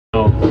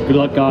Oh, good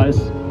luck, guys.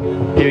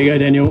 Here we go,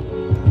 Daniel.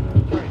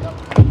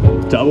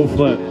 Double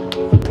flip.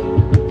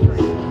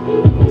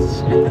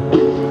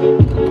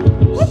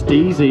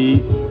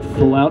 Steezy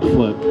full out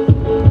flip.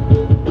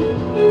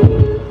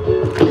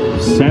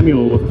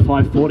 Samuel with a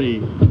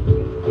 540.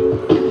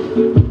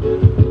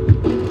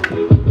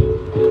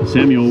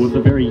 Samuel with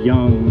a very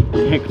young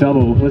heck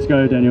double. Let's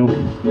go, Daniel.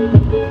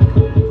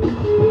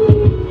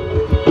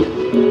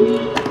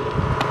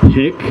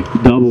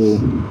 Heck double.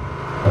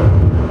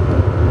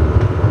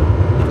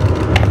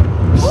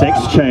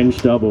 Sex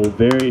change double.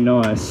 Very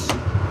nice.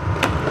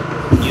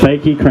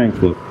 Fakey crank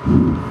flip.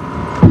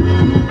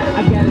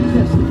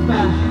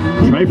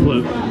 Tray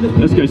flip.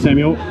 Let's go,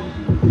 Samuel.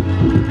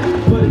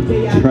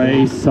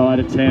 Tray side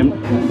attempt.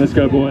 Let's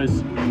go,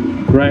 boys.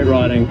 Great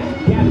riding.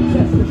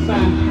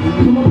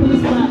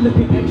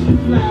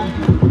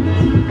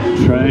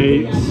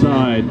 Tray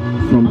side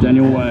from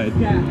Daniel Wade.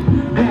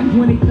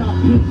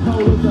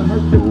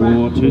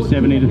 Oh,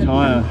 270 to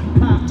tyre.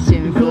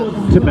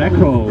 To back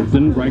roll.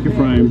 Didn't break a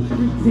frame.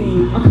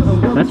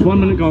 That's 1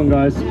 minute gone,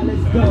 guys.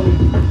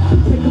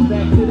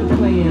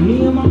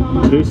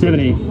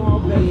 270.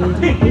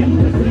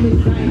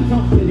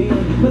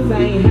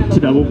 To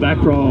double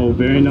back roll.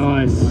 Very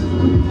nice.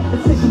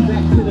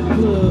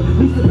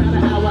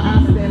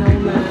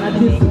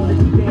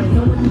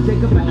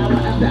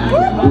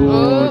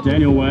 Oh,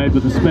 Daniel Wade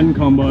with a spin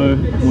combo.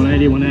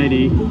 180,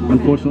 180.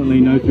 Unfortunately,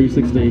 no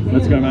 360.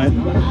 Let's go, mate.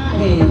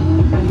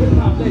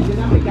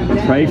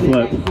 Tray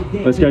flip.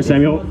 Let's go,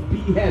 Samuel.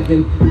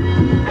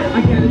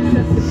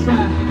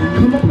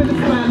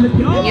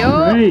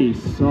 Tray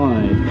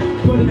side.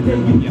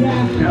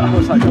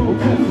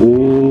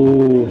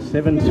 Oh,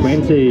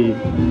 720.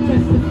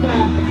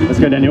 Let's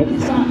go, Daniel.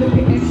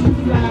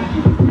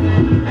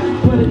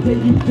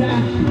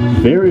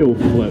 Varial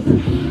flip.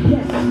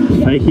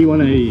 Fakey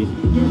 180.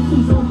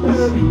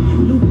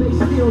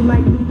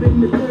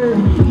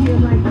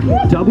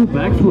 Double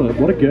backflip.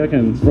 What a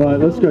gherkin. Right,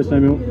 let's go,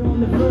 Samuel.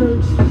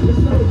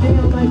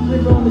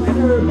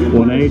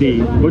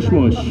 180. Bush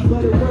mush.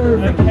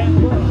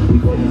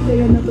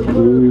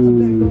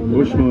 Ooh,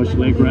 bush mush,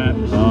 leg wrap.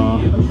 Ah,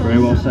 very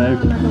well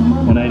saved.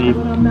 180.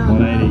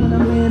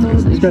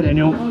 180. Let's go,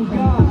 Daniel.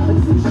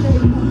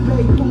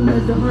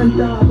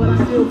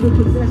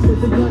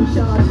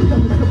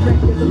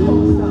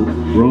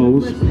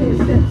 Rolls.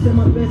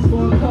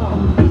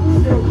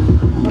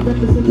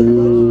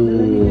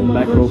 Ooh,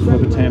 back roll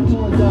flip attempt.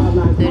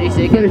 30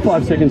 seconds.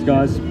 35 seconds,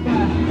 guys.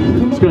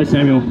 Let's go,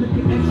 Samuel.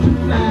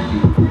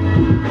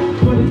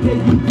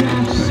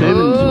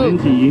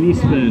 720 uni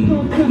spin.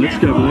 Let's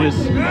go, boys.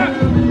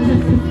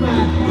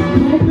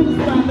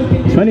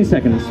 20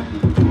 seconds.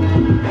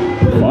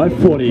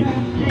 540.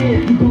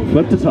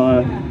 Flip to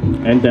tyre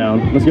and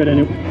down. Let's go,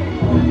 Daniel.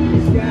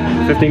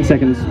 15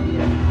 seconds.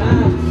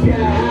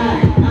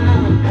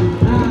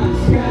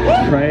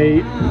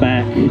 Tray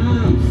back.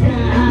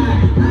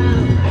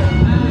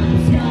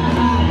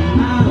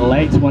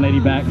 Late 180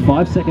 back.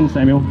 5 seconds,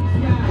 Samuel.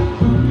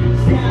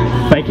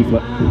 Fakey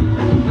flip.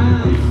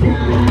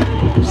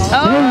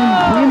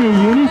 720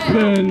 uni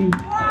spin.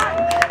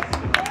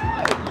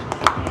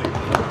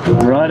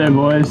 Righto,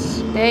 boys.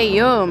 Hey,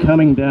 yum.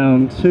 Coming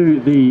down to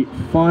the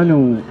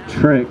final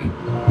trick.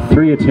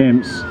 3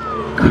 attempts.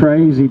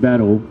 Crazy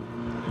battle.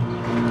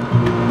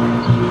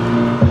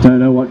 Don't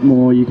know what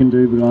more you can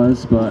do,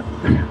 guys, but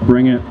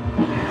bring it.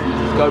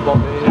 Go,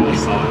 Bobby.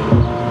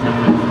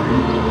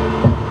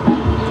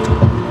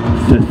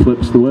 Fifth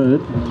flip's the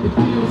word.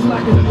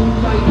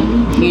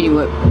 Uni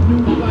whip.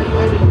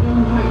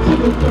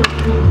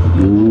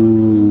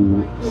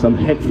 Ooh, some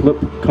heck flip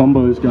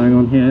combos going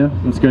on here.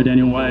 Let's go,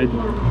 Daniel Wade.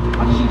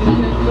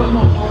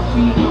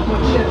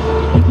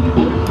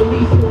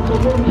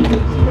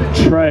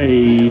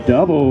 Tray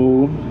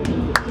double.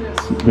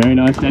 Very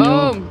nice,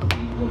 Daniel. Boom.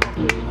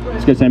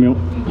 Let's go, Samuel.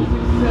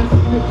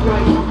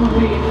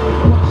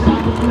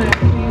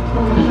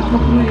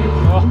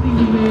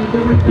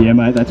 Yeah,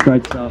 mate, that's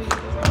great stuff.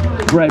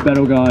 Great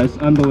battle, guys.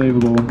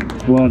 Unbelievable.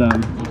 Well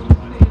done.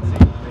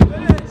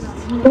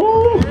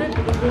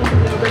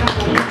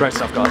 Great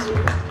stuff, guys.